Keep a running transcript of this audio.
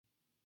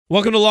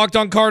Welcome to Locked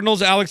On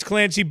Cardinals. Alex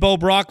Clancy, Bo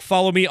Brock.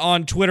 Follow me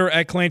on Twitter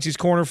at Clancy's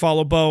Corner.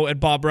 Follow Bo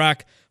at Bob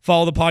Brack.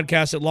 Follow the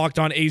podcast at Locked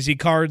On AZ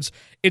Cards.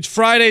 It's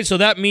Friday, so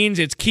that means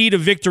it's Key to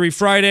Victory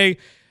Friday.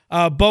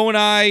 Bo and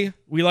I,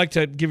 we like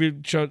to give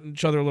each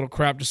other a little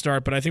crap to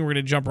start, but I think we're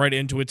going to jump right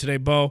into it today.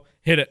 Bo,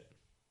 hit it.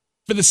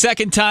 For the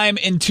second time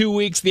in 2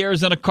 weeks, the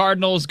Arizona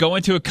Cardinals go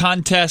into a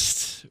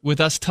contest with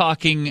us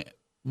talking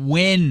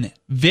win,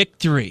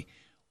 victory.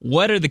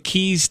 What are the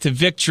keys to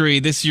victory?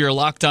 This is your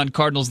Locked On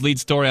Cardinals lead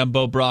story. I'm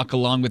Bo Brock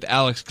along with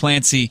Alex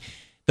Clancy.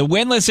 The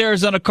winless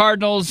Arizona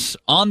Cardinals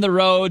on the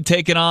road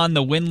taking on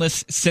the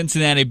winless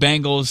Cincinnati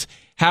Bengals.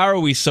 How are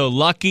we so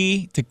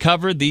lucky to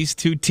cover these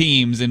two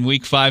teams in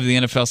Week 5 of the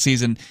NFL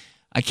season?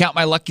 I count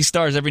my lucky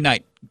stars every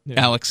night,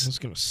 Alex. It's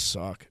going to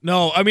suck.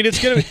 No, I mean, it's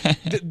going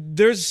to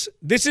this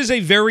is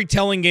a very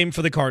telling game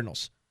for the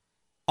Cardinals.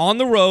 On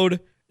the road,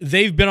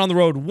 they've been on the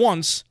road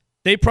once.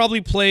 They probably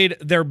played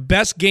their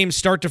best game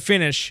start to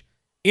finish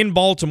in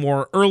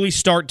Baltimore, early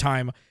start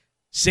time.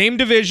 Same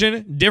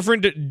division,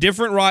 different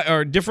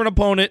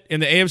opponent in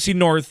the AFC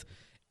North,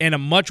 and a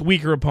much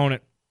weaker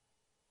opponent.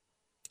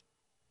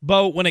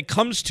 But when it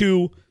comes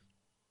to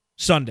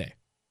Sunday,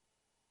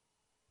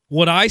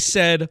 what I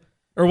said,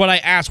 or what I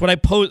asked,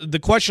 the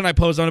question I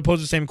posed, I'm going to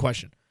pose the same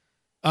question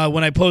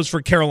when I posed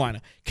for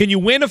Carolina. Can you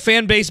win a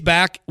fan base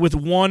back with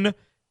one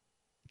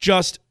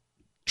just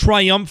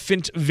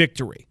triumphant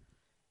victory?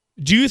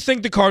 Do you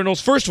think the Cardinals,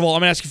 first of all,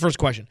 I'm going to ask you first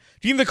question.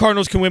 Do you think the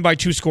Cardinals can win by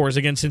 2 scores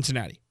against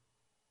Cincinnati?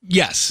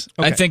 Yes.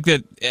 Okay. I think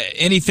that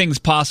anything's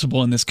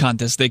possible in this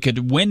contest. They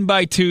could win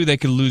by 2, they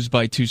could lose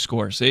by 2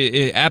 scores.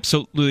 It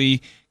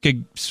absolutely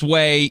could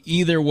sway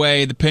either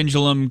way. The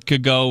pendulum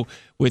could go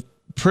with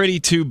pretty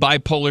two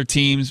bipolar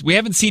teams. We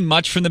haven't seen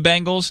much from the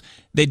Bengals.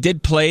 They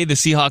did play the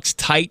Seahawks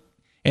tight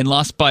and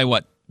lost by,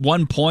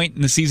 1 point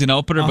in the season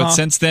opener, but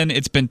since then,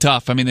 it's been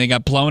tough. I mean, they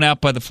got blown out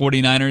by the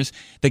 49ers.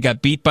 They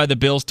got beat by the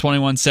Bills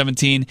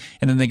 21-17,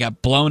 and then they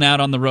got blown out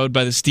on the road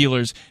by the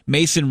Steelers.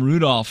 Mason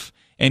Rudolph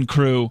and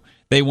crew,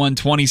 they won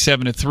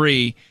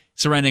 27-3,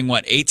 surrendering,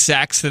 8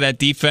 sacks to that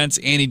defense.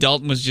 Andy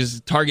Dalton was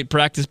just target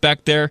practice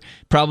back there.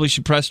 Probably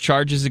should press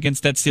charges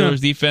against that Steelers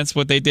defense,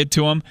 what they did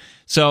to him.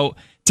 So,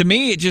 to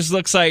me, it just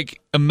looks like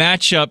a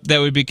matchup that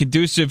would be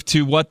conducive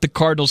to what the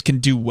Cardinals can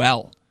do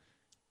well.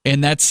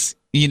 And that's...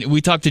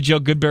 we talked to Joe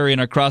Goodberry in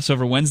our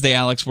crossover Wednesday,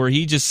 Alex, where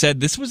he just said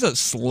this was a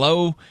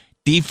slow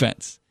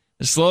defense.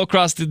 They're slow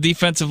across the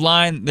defensive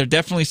line. They're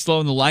definitely slow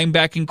in the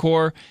linebacking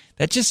core.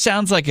 That just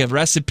sounds like a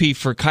recipe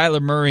for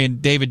Kyler Murray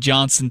and David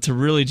Johnson to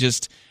really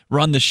just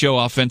run the show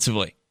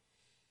offensively.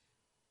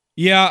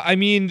 Yeah, I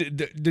mean,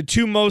 the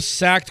two most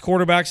sacked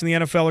quarterbacks in the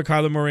NFL are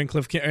Kyler Murray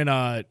and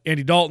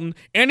Andy Dalton.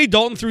 Andy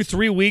Dalton through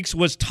 3 weeks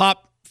was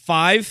top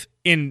 5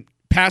 in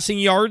passing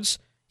yards.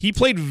 He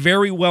played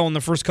very well in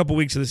the first couple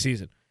weeks of the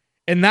season.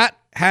 And that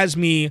has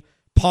me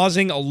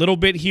pausing a little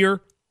bit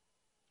here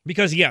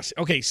because, yes,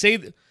 okay, say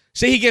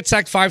he gets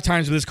sacked 5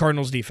 times with his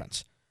Cardinals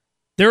defense.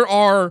 There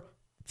are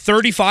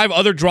 35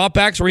 other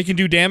dropbacks where he can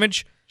do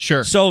damage.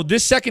 Sure. So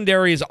this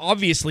secondary is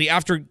obviously,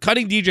 after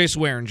cutting DJ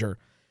Swearinger,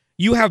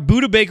 you have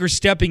Budda Baker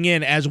stepping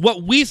in as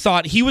what we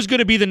thought he was going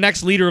to be the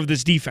next leader of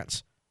this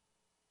defense.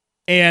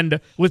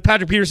 And with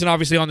Patrick Peterson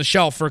obviously on the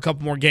shelf for a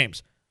couple more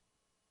games.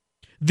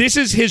 This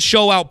is his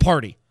show-out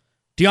party.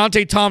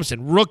 Deontay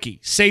Thompson, rookie,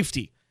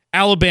 safety,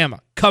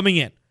 Alabama, coming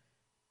in.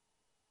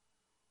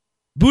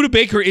 Budda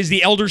Baker is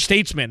the elder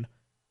statesman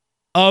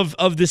of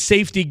the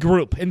safety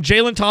group. And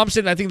Jalen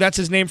Thompson, I think that's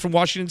his name from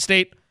Washington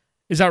State.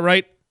 Is that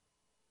right?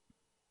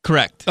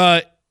 Correct. It's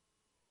going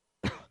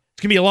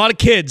to be a lot of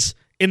kids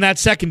in that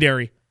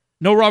secondary.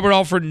 No Robert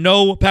Alford,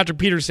 no Patrick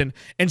Peterson.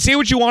 And say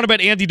what you want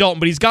about Andy Dalton,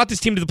 but he's got this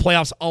team to the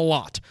playoffs a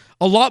lot.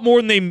 A lot more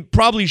than they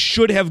probably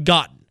should have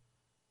gotten.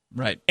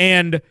 Right.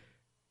 And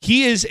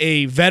he is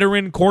a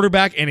veteran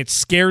quarterback, and it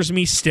scares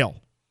me still.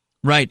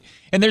 Right.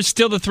 And there's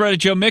still the threat of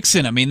Joe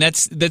Mixon. I mean, that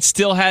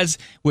still has,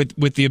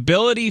 with the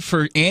ability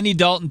for Andy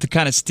Dalton to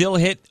kind of still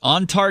hit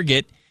on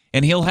target,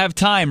 and he'll have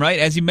time, right?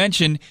 As you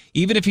mentioned,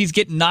 even if he's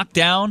getting knocked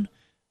down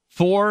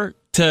 4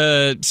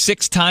 to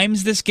 6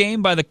 times this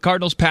game by the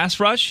Cardinals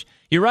pass rush,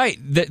 you're right.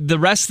 The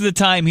rest of the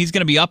time, he's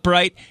going to be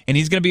upright, and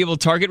he's going to be able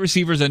to target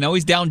receivers. I know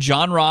he's down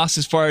John Ross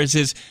as far as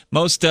his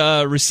most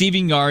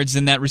receiving yards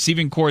in that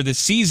receiving core this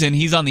season.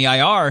 He's on the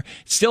IR.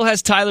 Still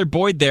has Tyler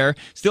Boyd there.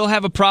 Still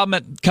have a problem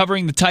at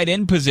covering the tight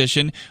end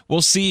position.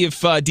 We'll see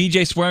if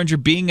DJ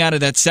Swearinger being out of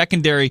that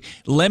secondary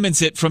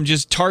limits it from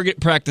just target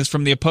practice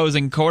from the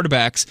opposing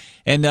quarterbacks.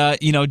 And,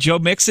 Joe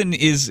Mixon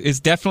is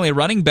definitely a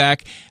running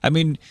back, I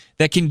mean,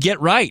 that can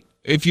get right.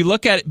 If you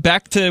look at it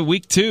back to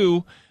week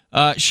 2,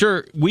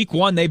 sure, week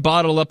 1, they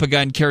bottled up a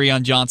guy in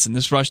Kerryon Johnson.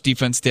 This rush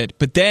defense did.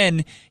 But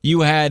then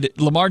you had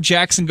Lamar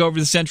Jackson go over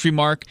the century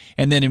mark,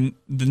 and then in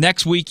the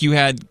next week you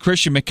had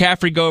Christian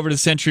McCaffrey go over the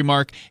century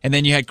mark, and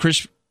then you had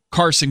Chris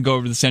Carson go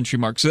over the century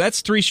mark. So that's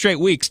 3 straight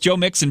weeks. Joe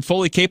Mixon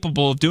fully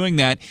capable of doing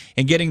that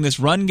and getting this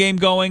run game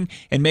going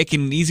and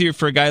making it easier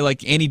for a guy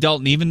like Andy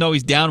Dalton, even though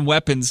he's down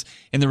weapons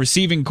in the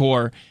receiving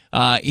core.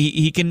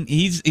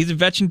 He's a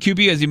veteran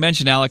QB, as you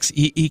mentioned, Alex.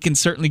 He can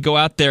certainly go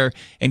out there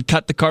and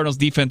cut the Cardinals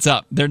defense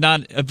up. They're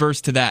not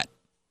averse to that.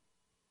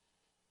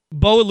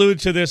 Bo alluded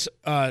to this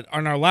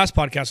on our last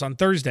podcast on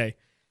Thursday,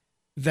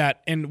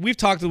 and we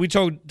talked about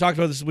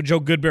this with Joe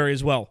Goodberry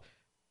as well.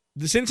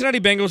 The Cincinnati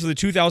Bengals are the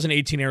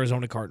 2018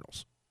 Arizona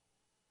Cardinals,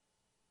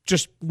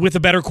 just with a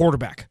better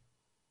quarterback.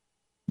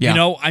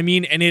 Yeah.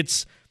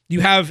 And you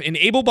have an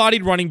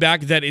able-bodied running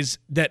back that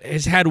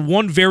has had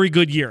one very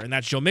good year, and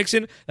that's Joe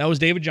Mixon. That was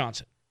David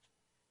Johnson.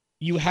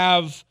 You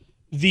have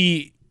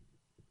the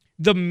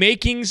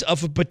makings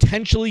of a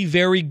potentially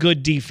very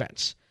good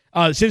defense.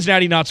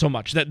 Cincinnati, not so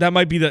much. That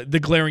might be the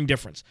glaring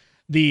difference.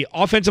 The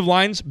offensive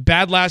lines,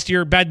 bad last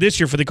year, bad this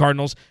year for the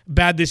Cardinals,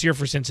 bad this year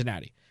for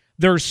Cincinnati.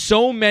 There are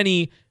so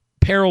many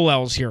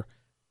parallels here.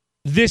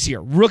 This year,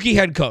 rookie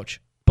head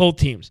coach, both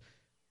teams.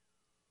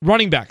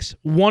 Running backs,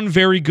 one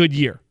very good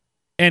year.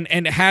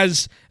 And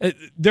has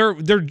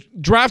they're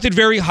drafted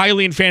very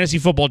highly in fantasy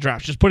football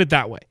drafts. Just put it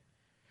that way.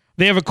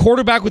 They have a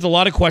quarterback with a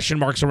lot of question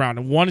marks around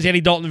him. One is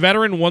Andy Dalton,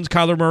 veteran. One's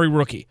Kyler Murray,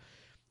 rookie.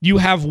 You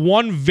have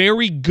one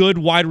very good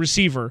wide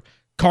receiver.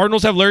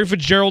 Cardinals have Larry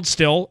Fitzgerald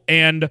still,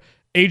 and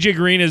AJ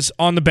Green is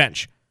on the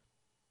bench.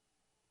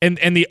 And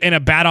a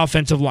bad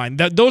offensive line.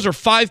 Those are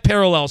 5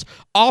 parallels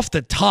off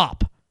the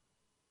top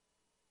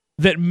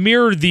that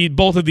mirror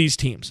both of these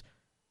teams.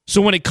 So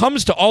when it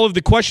comes to all of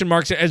the question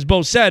marks, as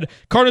Bo said,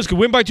 Cardinals could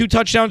win by 2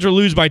 touchdowns or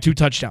lose by 2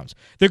 touchdowns.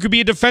 There could be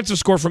a defensive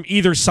score from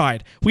either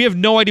side. We have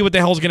no idea what the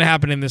hell is going to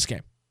happen in this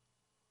game.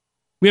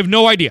 We have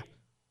no idea.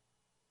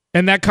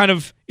 And that kind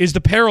of is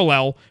the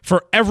parallel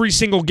for every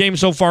single game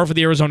so far for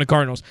the Arizona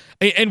Cardinals.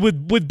 And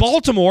with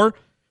Baltimore,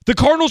 the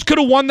Cardinals could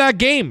have won that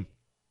game.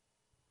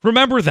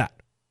 Remember that.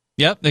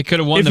 Yep, they could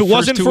have won if the it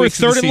wasn't first 2 for a weeks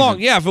of the third and season. long.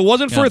 Yeah, if it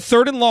wasn't for a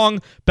third and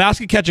long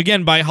basket catch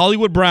again by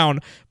Hollywood Brown,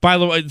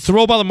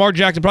 throw by Lamar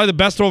Jackson, probably the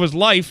best throw of his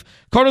life,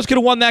 Cardinals could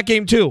have won that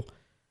game too.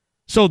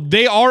 So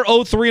they are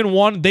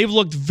 0-3-1. They've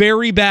looked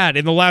very bad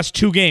in the last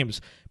 2 games.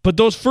 But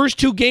those first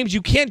 2 games,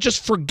 you can't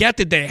just forget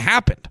that they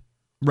happened.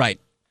 Right.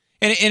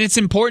 And it's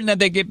important that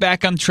they get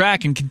back on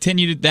track and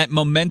continue that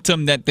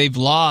momentum that they've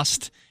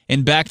lost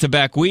in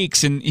back-to-back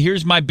weeks. And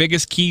here's my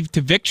biggest key to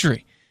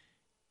victory.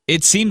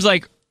 It seems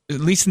like, at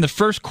least in the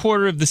first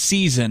quarter of the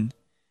season,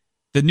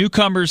 the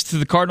newcomers to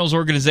the Cardinals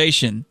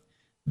organization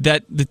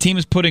that the team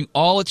is putting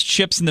all its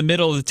chips in the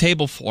middle of the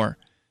table for,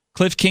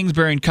 Cliff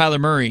Kingsbury and Kyler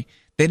Murray,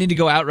 they need to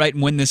go outright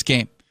and win this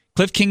game.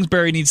 Cliff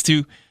Kingsbury needs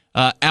to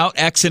out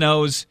X and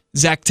O's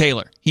Zach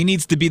Taylor. He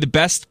needs to be the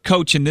best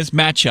coach in this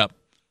matchup,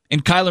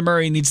 and Kyler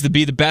Murray needs to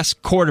be the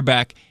best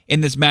quarterback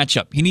in this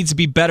matchup. He needs to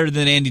be better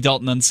than Andy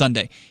Dalton on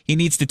Sunday. He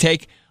needs to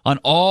take on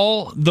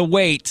all the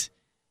weight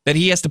that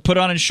he has to put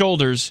on his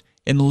shoulders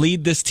and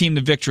lead this team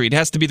to victory. It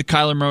has to be the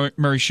Kyler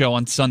Murray show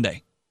on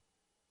Sunday.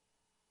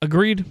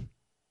 Agreed.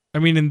 I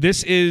mean, and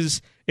this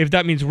is, if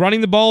that means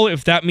running the ball,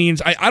 if that means,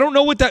 I don't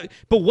know what that,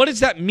 but what does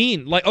that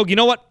mean? Like, oh, you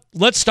know what?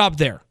 Let's stop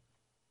there.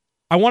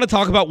 I want to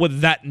talk about what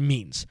that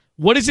means.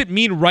 What does it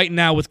mean right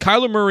now with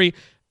Kyler Murray,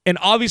 and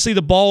obviously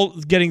the ball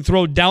getting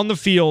thrown down the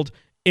field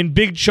in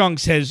big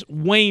chunks has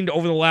waned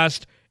over the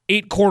last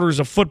 8 quarters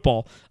of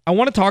football. I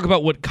want to talk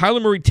about what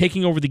Kyler Murray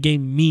taking over the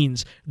game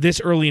means this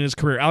early in his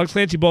career. Alex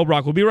Clancy, Bo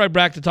Brock. We'll be right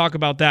back to talk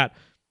about that.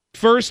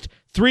 First,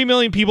 3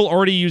 million people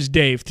already use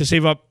Dave to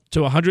save up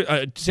to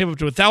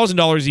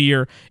 $1,000 a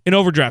year in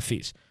overdraft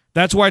fees.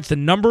 That's why it's the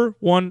number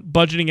 1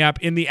 budgeting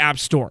app in the App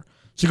Store.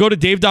 So go to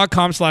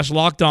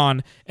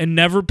dave.com/lockedon and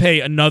never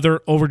pay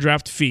another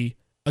overdraft fee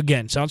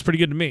again. Sounds pretty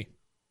good to me.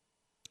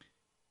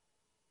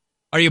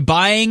 Are you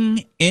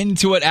buying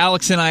into what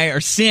Alex and I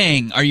are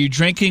saying? Are you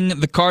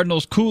drinking the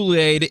Cardinals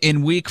Kool-Aid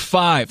in Week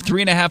 5?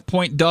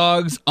 3.5-point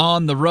dogs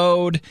on the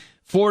road,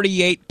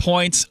 48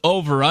 points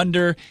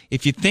over/under.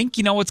 If you think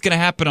you know what's going to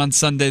happen on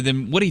Sunday,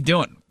 then what are you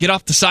doing? Get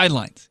off the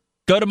sidelines.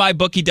 Go to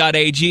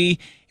mybookie.ag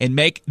and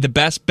make the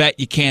best bet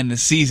you can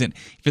this season.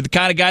 If you're the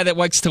kind of guy that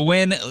likes to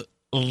win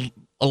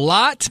a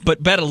lot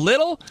but bet a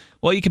little,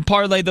 well, you can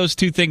parlay those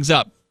 2 things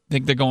up.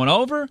 Think they're going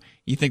over?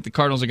 You think the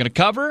Cardinals are going to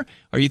cover?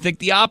 Or you think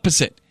the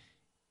opposite?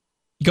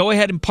 Go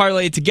ahead and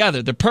parlay it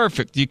together. They're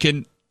perfect. You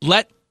can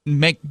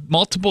make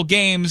multiple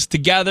games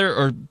together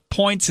or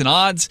points and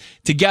odds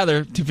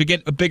together to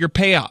get a bigger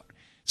payout.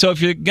 So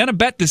if you're going to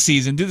bet this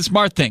season, do the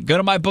smart thing. Go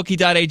to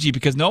mybookie.ag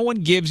because no one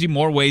gives you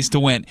more ways to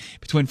win.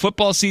 Between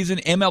football season,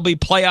 MLB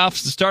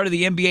playoffs, the start of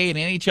the NBA and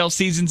NHL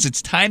seasons,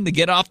 it's time to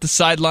get off the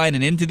sideline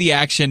and into the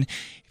action.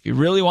 If you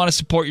really want to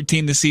support your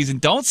team this season,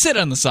 don't sit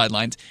on the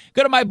sidelines.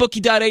 Go to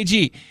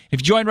mybookie.ag. If you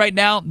join right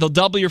now, they'll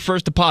double your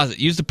first deposit.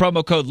 Use the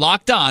promo code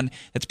LOCKEDON.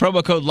 That's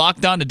promo code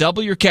LOCKEDON to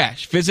double your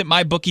cash. Visit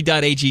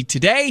mybookie.ag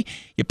today.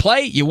 You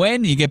play, you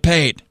win, you get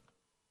paid.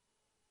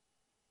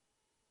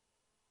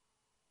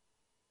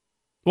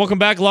 Welcome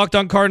back, Locked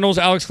On Cardinals.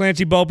 Alex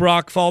Clancy, Bo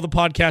Brock. Follow the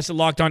podcast at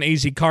Locked On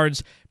AZ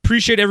Cards.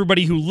 Appreciate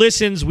everybody who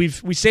listens. We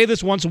say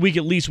this once a week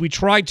at least. We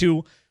try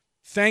to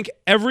thank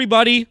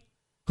everybody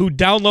who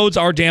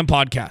downloads our damn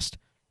podcast.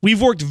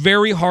 We've worked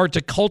very hard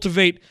to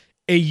cultivate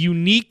a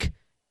unique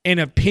and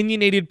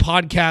opinionated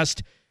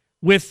podcast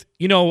with,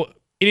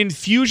 an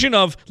infusion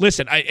of,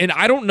 listen,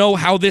 I don't know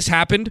how this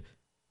happened.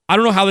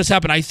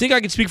 I think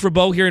I can speak for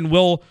Bo here, and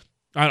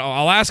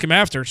I'll ask him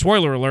after.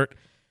 Spoiler alert.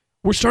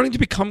 We're starting to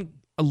become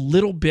a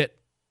little bit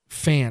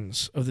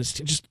fans of this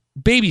team, just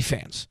baby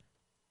fans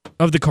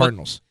of the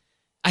Cardinals.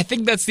 I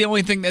think that's the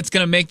only thing that's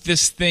going to make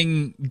this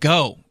thing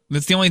go.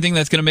 That's the only thing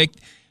that's going to make,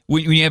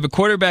 when you have a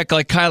quarterback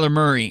like Kyler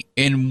Murray,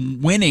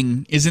 and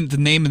winning isn't the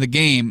name of the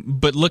game,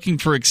 but looking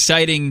for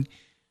exciting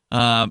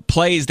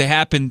plays to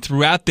happen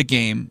throughout the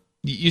game,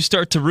 you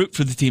start to root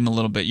for the team a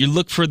little bit. You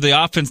look for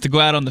the offense to go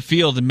out on the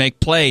field and make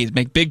plays,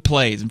 make big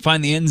plays, and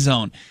find the end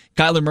zone.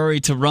 Kyler Murray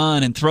to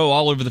run and throw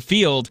all over the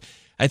field.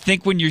 I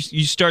think when you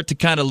start to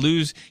kind of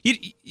lose,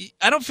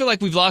 I don't feel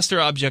like we've lost our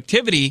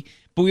objectivity,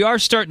 but we are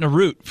starting to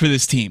root for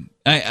this team.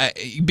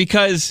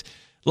 Because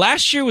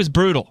last year was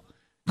brutal.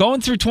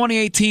 Going through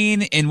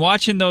 2018 and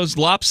watching those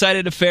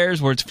lopsided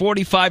affairs where it's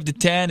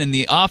 45-10 and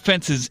the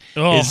offense is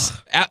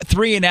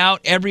 3 and out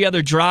every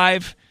other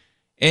drive,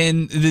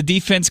 and the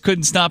defense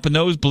couldn't stop a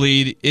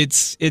nosebleed.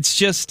 It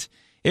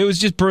was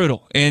just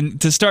brutal. And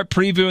to start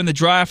previewing the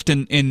draft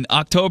in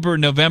October,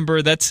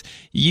 November,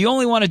 you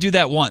only want to do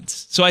that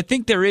once. So I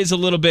think there is a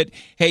little bit,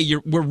 hey,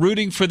 we're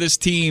rooting for this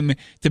team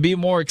to be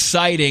more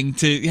exciting,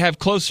 to have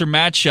closer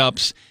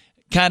matchups,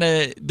 kind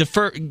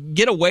of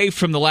get away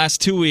from the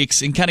last 2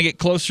 weeks and kind of get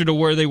closer to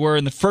where they were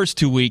in the first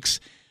 2 weeks.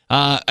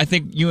 I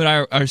think you and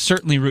I are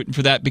certainly rooting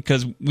for that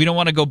because we don't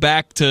want to go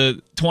back to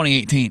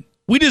 2018.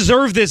 We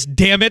deserve this,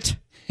 damn it.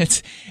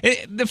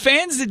 The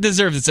fans that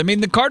deserve this. I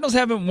mean, the Cardinals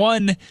haven't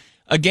won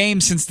a game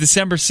since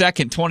December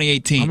 2nd,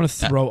 2018. I'm going to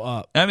throw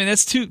up. I mean,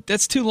 that's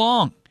too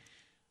long.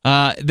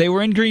 They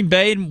were in Green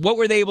Bay, and what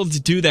were they able to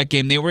do that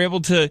game? They were able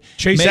to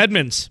Chase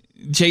Edmonds.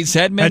 They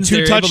had were 2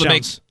 able touchdowns. to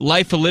make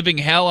life a living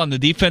hell on the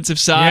defensive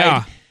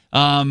side.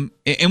 Yeah.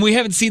 And we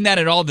haven't seen that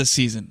at all this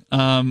season.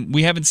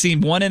 We haven't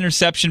seen one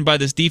interception by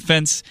this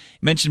defense.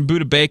 You mentioned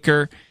Budda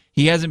Baker.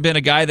 He hasn't been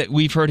a guy that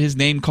we've heard his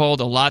name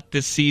called a lot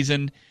this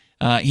season.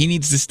 He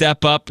needs to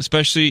step up,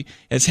 especially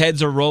as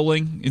heads are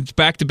rolling. It's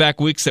back-to-back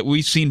weeks that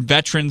we've seen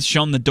veterans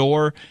shown the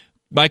door.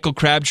 Michael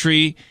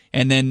Crabtree,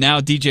 and then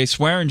now DJ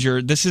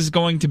Swearinger. This is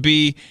going to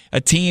be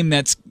a team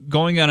that's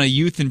going on a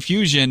youth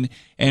infusion,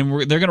 and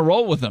they're going to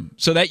roll with them.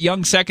 So that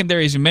young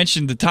secondary, as you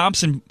mentioned, the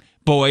Thompson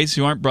boys,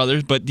 who aren't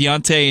brothers, but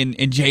Deontay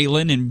and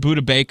Jalen and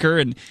Budda Baker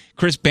and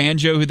Chris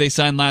Banjo, who they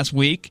signed last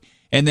week,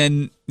 and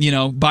then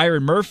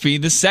Byron Murphy,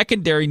 the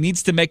secondary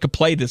needs to make a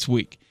play this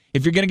week.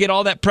 If you're going to get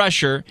all that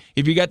pressure,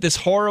 if you got this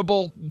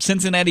horrible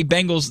Cincinnati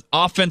Bengals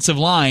offensive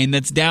line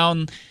that's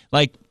down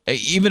like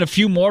even a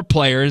few more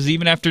players,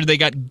 even after they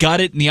got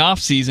gutted in the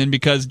offseason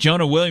because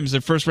Jonah Williams,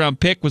 their first-round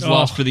pick, was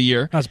lost for the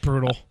year. That's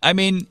brutal. I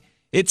mean,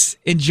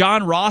 and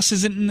John Ross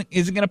isn't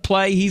going to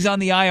play. He's on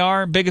the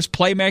IR, biggest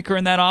playmaker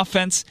in that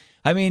offense.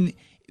 I mean,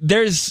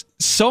 there's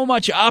so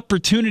much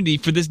opportunity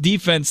for this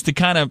defense to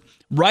kind of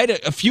right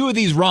a few of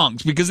these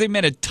wrongs because they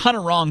made a ton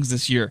of wrongs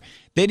this year.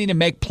 They need to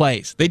make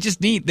plays. They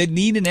need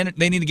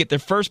to get their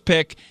first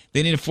pick.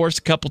 They need to force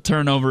a couple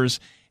turnovers.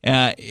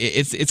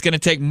 It's going to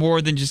take more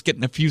than just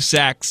getting a few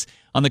sacks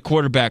on the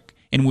quarterback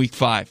in Week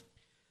 5.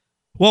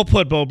 Well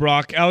put, Bo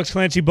Brock. Alex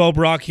Clancy, Bo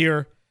Brock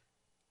here.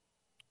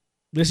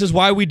 This is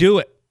why we do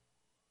it.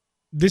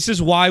 This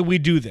is why we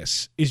do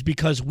this, is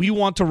because we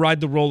want to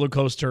ride the roller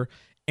coaster,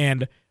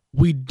 and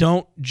we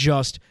don't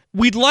just...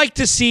 We'd like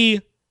to see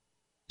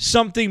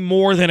something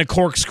more than a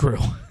corkscrew.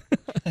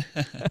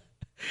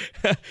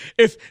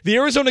 If the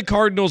Arizona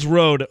Cardinals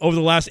road over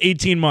the last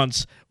 18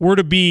 months were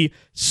to be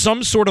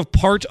some sort of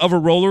part of a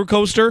roller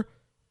coaster,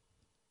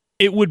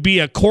 it would be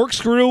a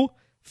corkscrew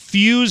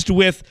fused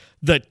with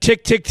the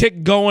tick, tick,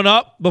 tick going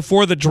up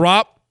before the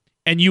drop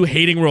and you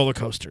hating roller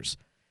coasters.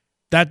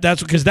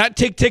 That's because that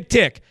tick, tick,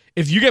 tick,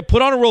 if you get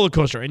put on a roller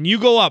coaster and you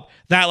go up,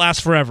 that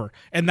lasts forever.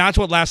 And that's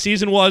what last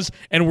season was,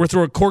 and we're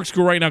through a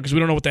corkscrew right now because we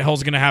don't know what the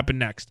hell's going to happen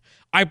next.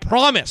 I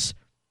promise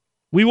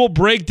we will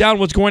break down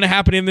what's going to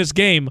happen in this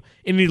game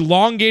in an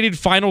elongated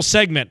final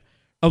segment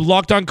of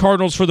Locked On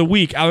Cardinals for the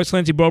week. Alex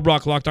Clancy, Bo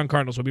Brock, Locked On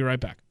Cardinals. We'll be right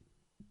back.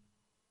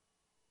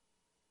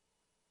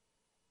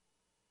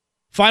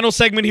 Final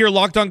segment here,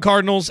 Locked On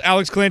Cardinals.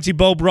 Alex Clancy,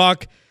 Bo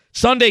Brock.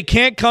 Sunday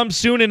can't come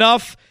soon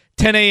enough.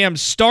 10 a.m.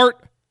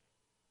 start.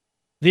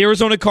 The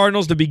Arizona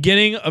Cardinals, the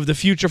beginning of the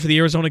future for the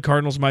Arizona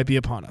Cardinals might be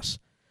upon us.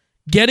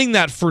 Getting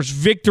that first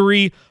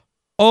victory,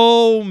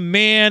 oh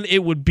man,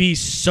 it would be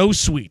so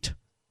sweet.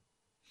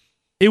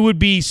 It would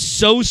be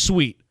so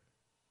sweet.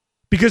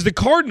 Because the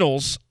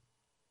Cardinals,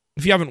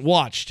 if you haven't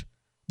watched,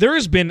 there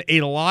has been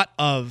a lot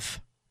of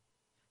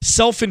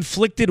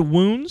self-inflicted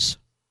wounds,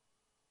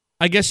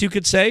 I guess you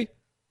could say.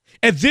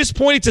 At this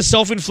point, it's a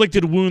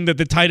self-inflicted wound that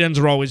the tight ends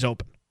are always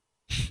open.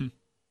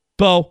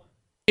 Bo,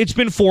 it's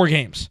been 4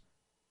 games.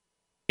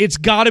 It's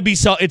got to be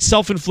it's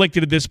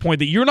self-inflicted at this point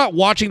that you're not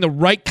watching the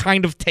right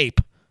kind of tape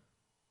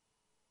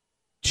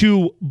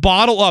to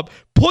bottle up.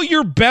 Put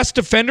your best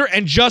defender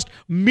and just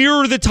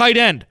mirror the tight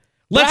end.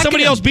 Let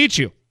somebody else beat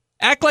you.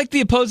 Act like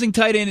the opposing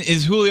tight end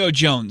is Julio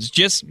Jones.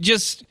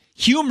 Just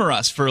humor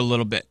us for a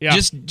little bit. Yeah.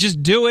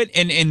 Just do it,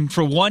 and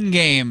for one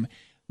game,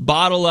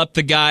 bottle up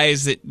the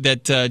guys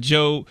that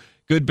Joe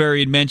Goodberry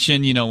had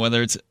mentioned,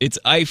 whether it's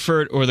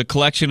Eifert or the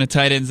collection of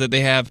tight ends that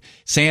they have,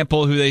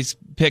 Sample, who they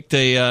picked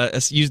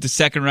used a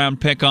second-round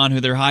pick on,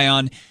 who they're high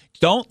on.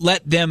 Don't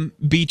let them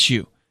beat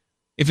you.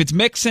 If it's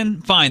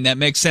Mixon, fine, that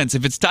makes sense.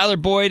 If it's Tyler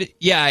Boyd,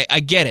 yeah, I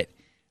get it.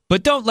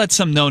 But don't let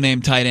some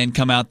no-name tight end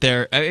come out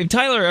there.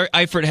 Tyler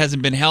Eifert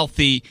hasn't been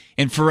healthy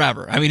in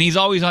forever. I mean, he's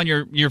always on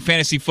your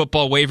fantasy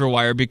football waiver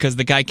wire because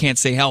the guy can't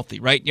stay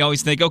healthy, right? You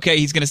always think, okay,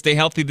 he's going to stay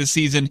healthy this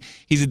season.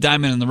 He's a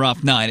diamond in the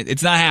rough. No,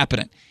 it's not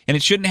happening. And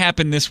it shouldn't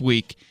happen this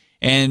week.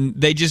 And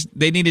they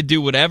need to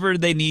do whatever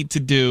they need to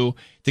do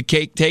to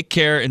take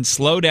care and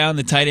slow down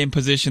the tight end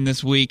position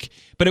this week.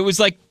 But it was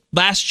like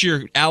last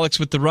year, Alex,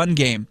 with the run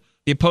game.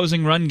 The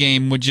opposing run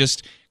game would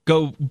just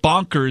go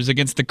bonkers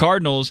against the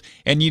Cardinals,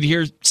 and you'd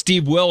hear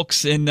Steve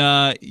Wilks and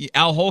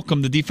Al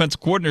Holcomb, the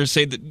defensive coordinator,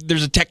 say that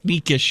there's a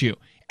technique issue.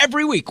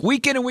 Every week,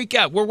 week in and week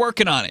out, we're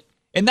working on it,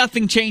 and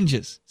nothing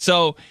changes.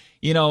 So,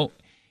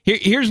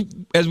 here's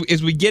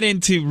as we get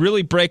into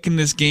really breaking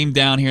this game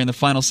down here in the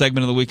final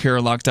segment of the week here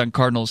at Locked On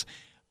Cardinals,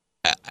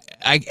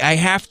 I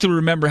have to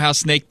remember how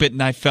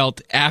snake-bitten I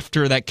felt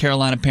after that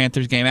Carolina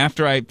Panthers game,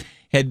 after I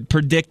had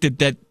predicted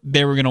that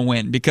they were going to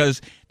win,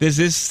 because this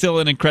is still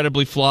an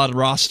incredibly flawed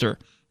roster,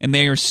 and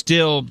they are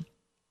still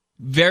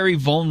very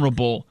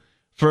vulnerable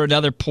for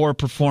another poor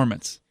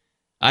performance.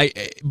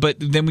 But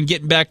then we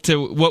get back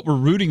to what we're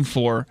rooting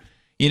for.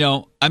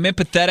 I'm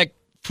empathetic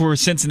for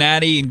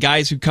Cincinnati and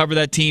guys who cover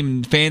that team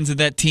and fans of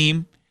that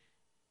team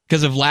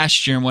because of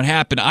last year and what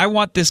happened. I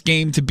want this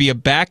game to be a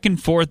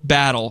back-and-forth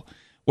battle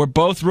where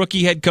both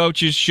rookie head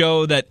coaches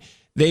show that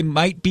they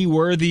might be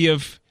worthy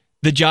of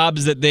the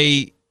jobs that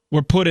they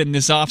were put in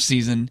this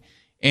offseason,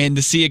 and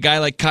to see a guy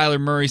like Kyler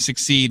Murray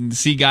succeed and to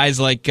see guys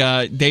like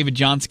David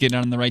Johnson get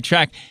on the right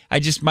track, I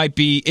just might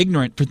be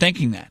ignorant for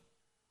thinking that.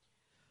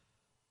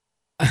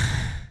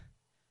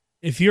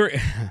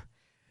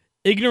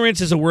 Ignorance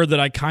is a word that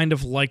I kind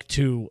of like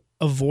to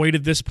avoid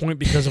at this point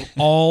because of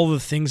all the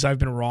things I've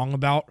been wrong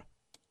about.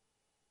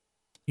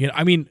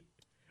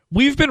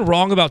 We've been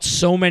wrong about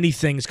so many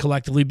things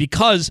collectively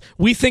because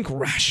we think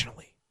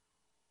rationally.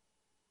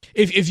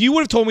 If you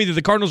would have told me that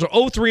the Cardinals are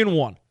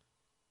 0-3-1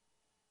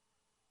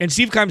 and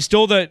Steve Keim's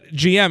still the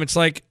GM, it's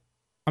like,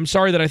 I'm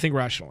sorry that I think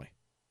rationally.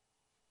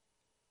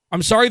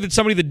 I'm sorry that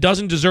somebody that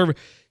doesn't deserve it.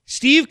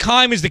 Steve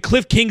Keim is the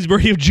Cliff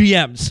Kingsbury of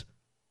GMs.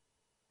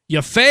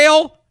 You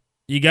fail,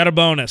 you got a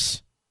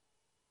bonus.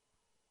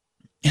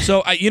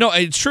 So,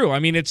 it's true.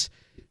 It's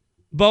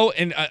Bo,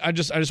 and I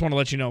just want to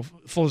let you know,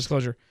 full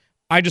disclosure,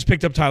 I just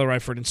picked up Tyler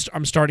Eifert, and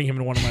I'm starting him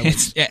in one of my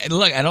leagues.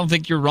 Look, I don't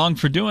think you're wrong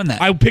for doing that.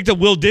 I picked up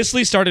Will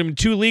Dissly, started him in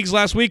 2 leagues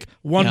last week,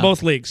 won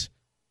both leagues.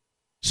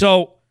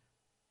 So,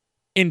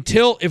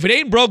 if it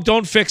ain't broke,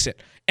 don't fix it.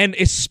 And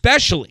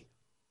especially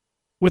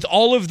with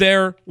all of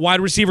their wide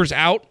receivers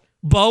out,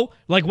 Bo,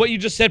 like what you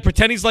just said,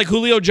 pretend he's like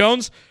Julio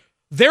Jones.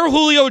 They're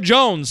Julio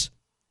Jones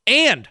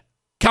and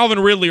Calvin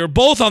Ridley are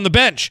both on the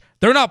bench.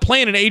 They're not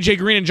playing in A.J.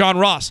 Green and John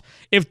Ross.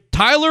 If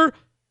Tyler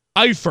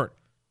Eifert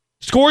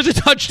scores a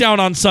touchdown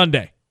on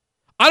Sunday,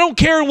 I don't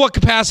care in what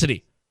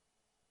capacity.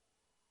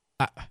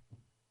 At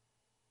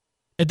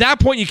that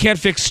point, you can't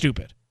fix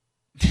stupid.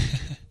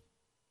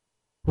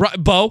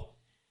 Right, Bo?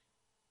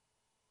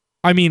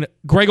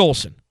 Greg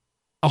Olsen,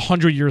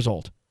 100 years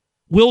old.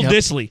 Will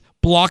Dissly,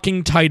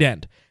 blocking tight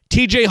end.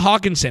 TJ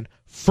Hawkinson,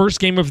 first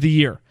game of the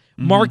year.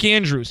 Mm-hmm. Mark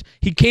Andrews,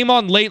 he came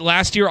on late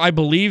last year, I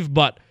believe,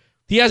 but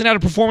he hasn't had a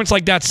performance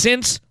like that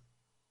since.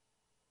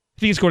 I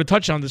think he scored a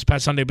touchdown this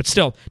past Sunday, but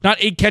still, not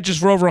 8 catches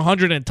for over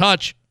 100 and a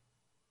touch.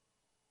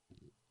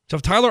 So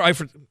if Tyler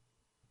Eifert...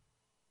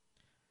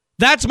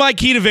 That's my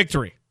key to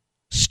victory.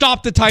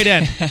 Stop the tight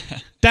end.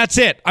 That's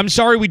it. I'm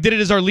sorry we did it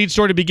as our lead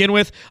story to begin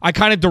with. I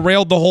kind of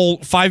derailed the whole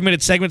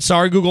 5-minute segment.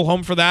 Sorry, Google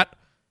Home, for that.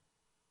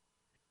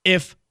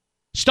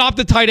 Stop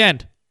the tight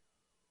end.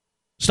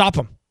 Stop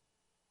him.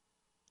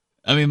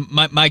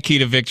 My key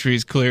to victory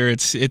is clear.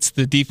 It's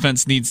the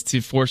defense needs to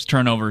force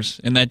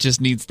turnovers, and that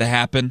just needs to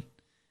happen.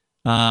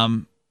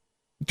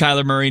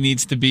 Kyler Murray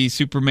needs to be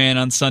Superman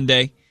on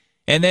Sunday.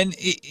 And then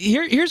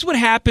here's what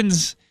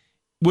happens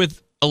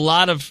with a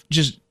lot of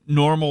just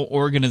normal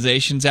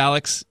organizations,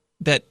 Alex,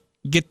 that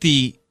get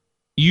the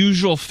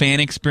usual fan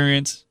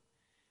experience.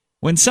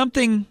 When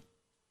something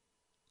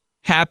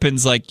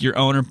happens, like your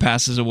owner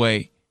passes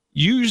away,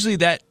 usually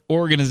that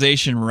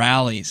organization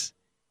rallies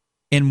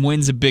and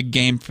wins a big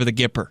game for the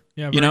Gipper.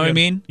 Yeah, you know what I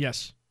mean?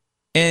 Yes.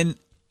 And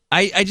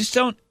I just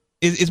don't,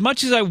 as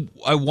much as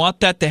I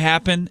want that to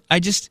happen, I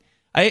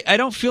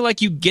don't feel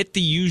like you get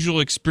the usual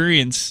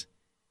experience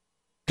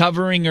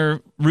covering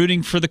or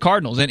rooting for the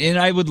Cardinals. And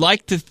I would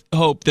like to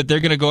hope that they're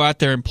going to go out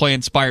there and play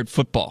inspired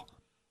football.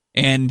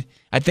 And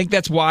I think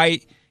that's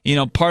why,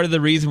 part of the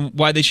reason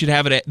why they should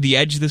have it at the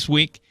edge this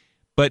week,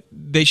 but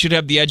they should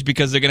have the edge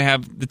because they're going to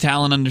have the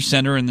talent under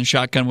center and the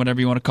shotgun, whatever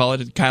you want to call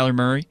it, Kyler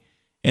Murray.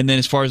 And then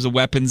as far as the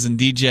weapons and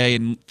DJ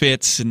and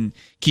Fitz and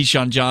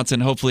Keyshawn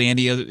Johnson, hopefully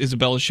Andy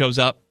Isabella shows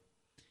up.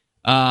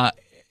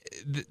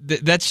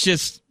 That's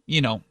just,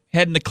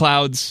 head in the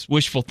clouds,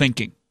 wishful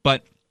thinking.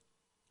 But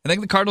I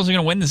think the Cardinals are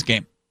going to win this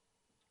game.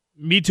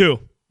 Me too.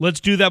 Let's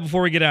do that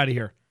before we get out of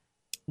here.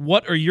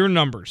 What are your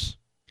numbers?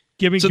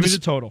 Give me the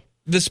total.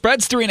 The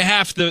spread's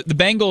 3.5. The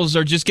Bengals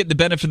are just getting the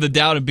benefit of the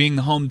doubt of being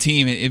the home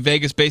team.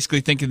 Vegas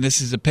basically thinking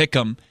this is a pick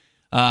 'em,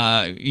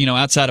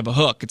 outside of a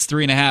hook. It's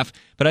 3.5.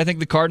 But I think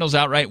the Cardinals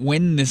outright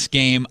win this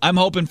game. I'm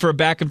hoping for a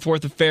back and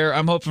forth affair.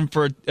 I'm hoping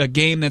for a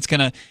game that's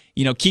gonna,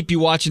 keep you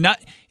watching,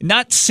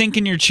 not sink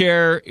in your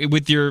chair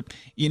with your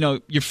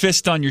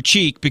fist on your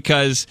cheek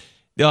because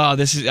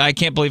I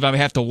can't believe I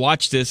have to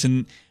watch this.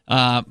 And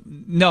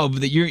no,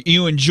 that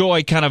you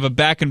enjoy kind of a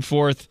back and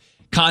forth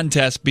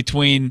contest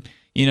between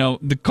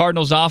the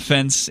Cardinals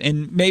offense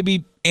and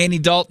maybe Andy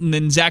Dalton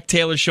and Zach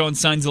Taylor showing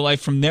signs of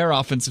life from their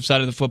offensive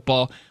side of the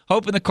football.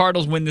 Hoping the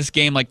Cardinals win this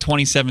game like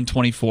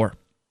 27-24.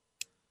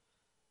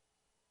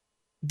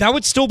 That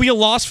would still be a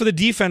loss for the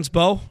defense,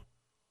 Bo.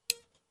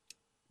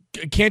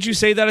 Can't you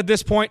say that at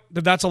this point,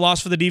 that's a loss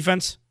for the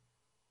defense?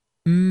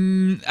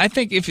 I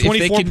think if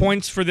 24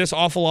 points for this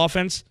awful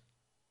offense.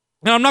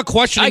 Now, I'm not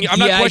questioning. I'm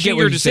not questioning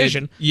your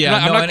decision.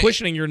 I'm not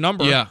questioning your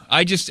number. Yeah,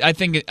 I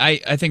think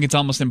it's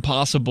almost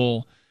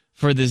impossible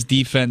for this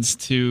defense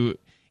to.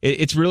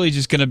 It's really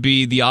just going to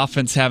be the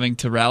offense having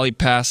to rally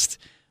past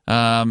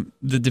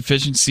the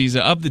deficiencies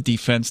of the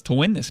defense to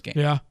win this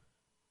game.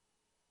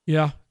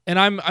 Yeah, and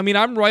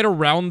I'm right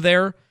around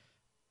there.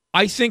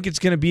 I think it's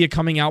going to be a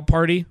coming out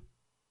party,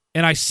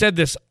 and I said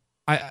this.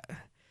 I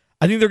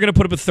think they're going to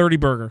put up a 30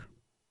 burger.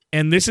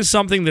 And this is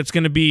something that's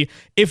going to be,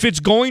 if it's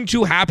going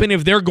to happen,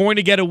 if they're going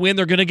to get a win,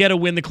 they're going to get a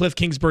win the Cliff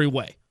Kingsbury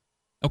way.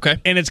 Okay.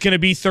 And it's going to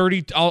be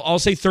 30, I'll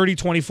say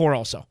 30-24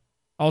 also.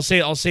 I'll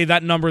say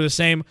that number the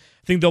same.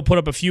 I think they'll put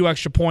up a few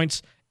extra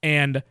points,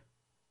 and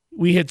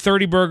we hit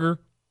 30 burger,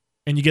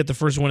 and you get the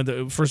first win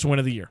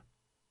of the year.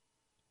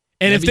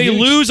 And if they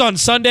lose on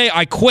Sunday,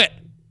 I quit.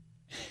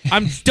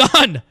 I'm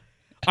done.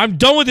 I'm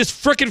done with this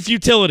frickin'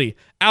 futility.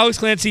 Alex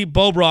Clancy,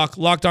 Bo Brock,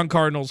 Locked On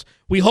Cardinals.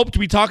 We hope to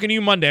be talking to you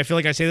Monday. I feel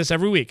like I say this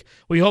every week.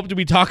 We hope to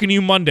be talking to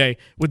you Monday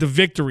with a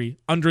victory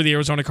under the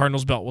Arizona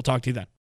Cardinals belt. We'll talk to you then.